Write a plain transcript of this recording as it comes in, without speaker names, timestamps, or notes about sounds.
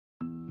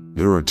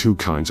There are two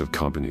kinds of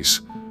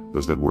companies,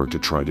 those that work to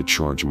try to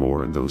charge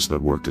more and those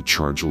that work to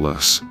charge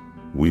less.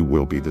 We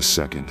will be the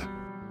second.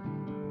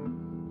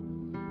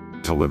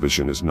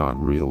 Television is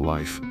not real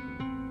life.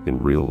 In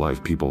real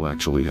life, people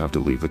actually have to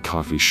leave the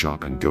coffee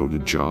shop and go to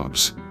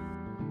jobs.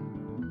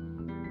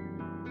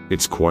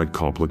 It's quite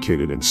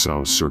complicated and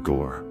sounds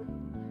circular,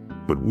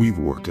 but we've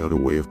worked out a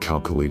way of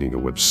calculating a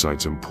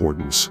website's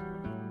importance.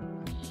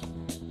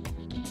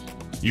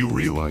 You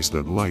realize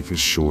that life is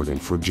short and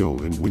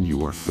fragile, and when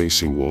you are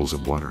facing walls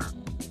of water,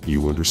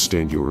 you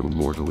understand your own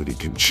mortality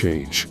can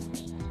change,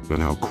 and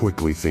how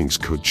quickly things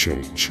could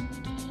change.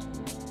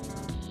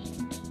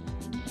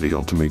 The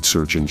ultimate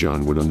search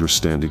engine would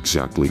understand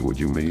exactly what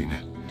you mean,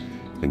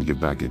 and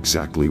give back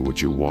exactly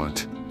what you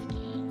want.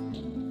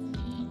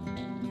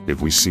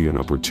 If we see an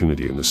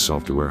opportunity in the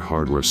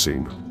software-hardware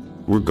scene,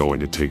 we're going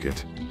to take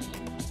it.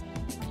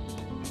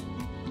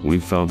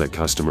 We've found that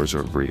customers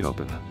are very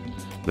open.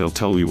 They'll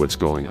tell you what's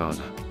going on,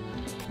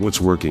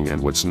 what's working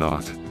and what's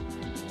not.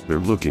 They're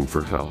looking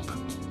for help.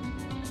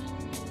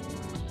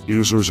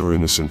 Users are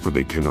innocent, for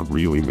they cannot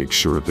really make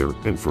sure if their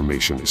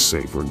information is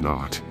safe or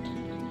not.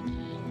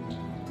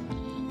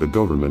 The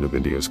government of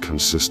India is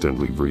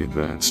consistently very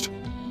advanced.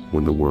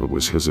 When the world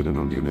was hesitant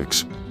on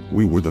Unix,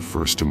 we were the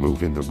first to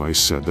move in. The vice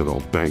said that all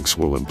banks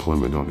will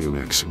implement on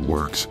Unix. It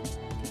works.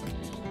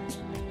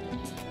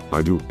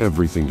 I do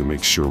everything to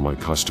make sure my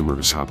customer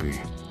is happy.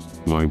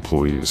 My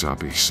employee is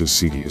happy.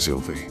 Society is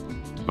healthy.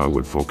 I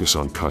would focus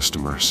on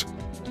customers.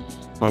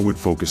 I would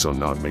focus on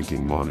not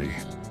making money.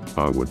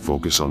 I would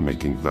focus on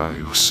making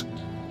values.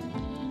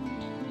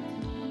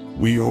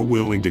 We are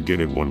willing to get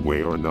it one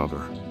way or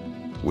another,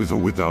 with or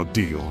without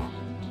deal.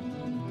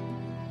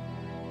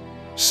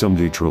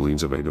 Someday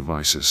trillions of AI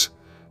devices,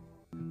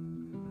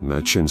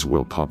 machines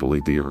will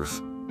populate the earth.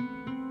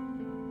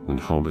 And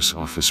homes,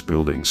 office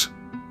buildings,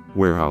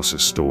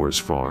 warehouses, stores,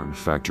 farm,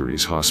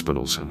 factories,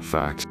 hospitals. In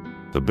fact,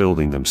 the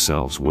building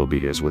themselves will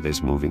be as with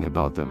is moving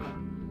about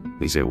them.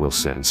 These AI will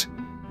sense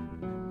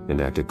and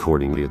act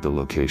accordingly at the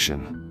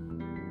location.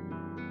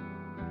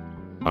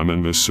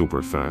 I'm a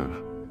super fan.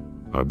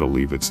 I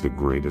believe it's the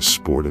greatest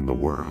sport in the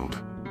world.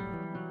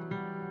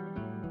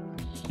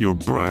 Your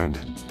brand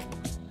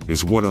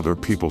is what other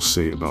people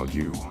say about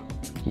you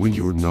when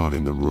you're not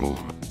in the room.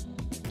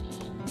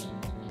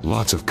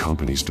 Lots of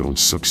companies don't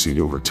succeed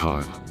over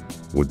time.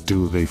 What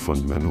do they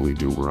fundamentally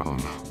do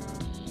wrong?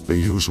 They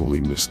usually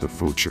miss the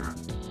future.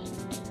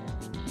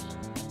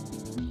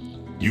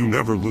 You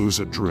never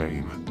lose a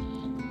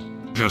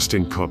dream. Just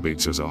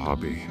incubates as a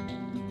hobby.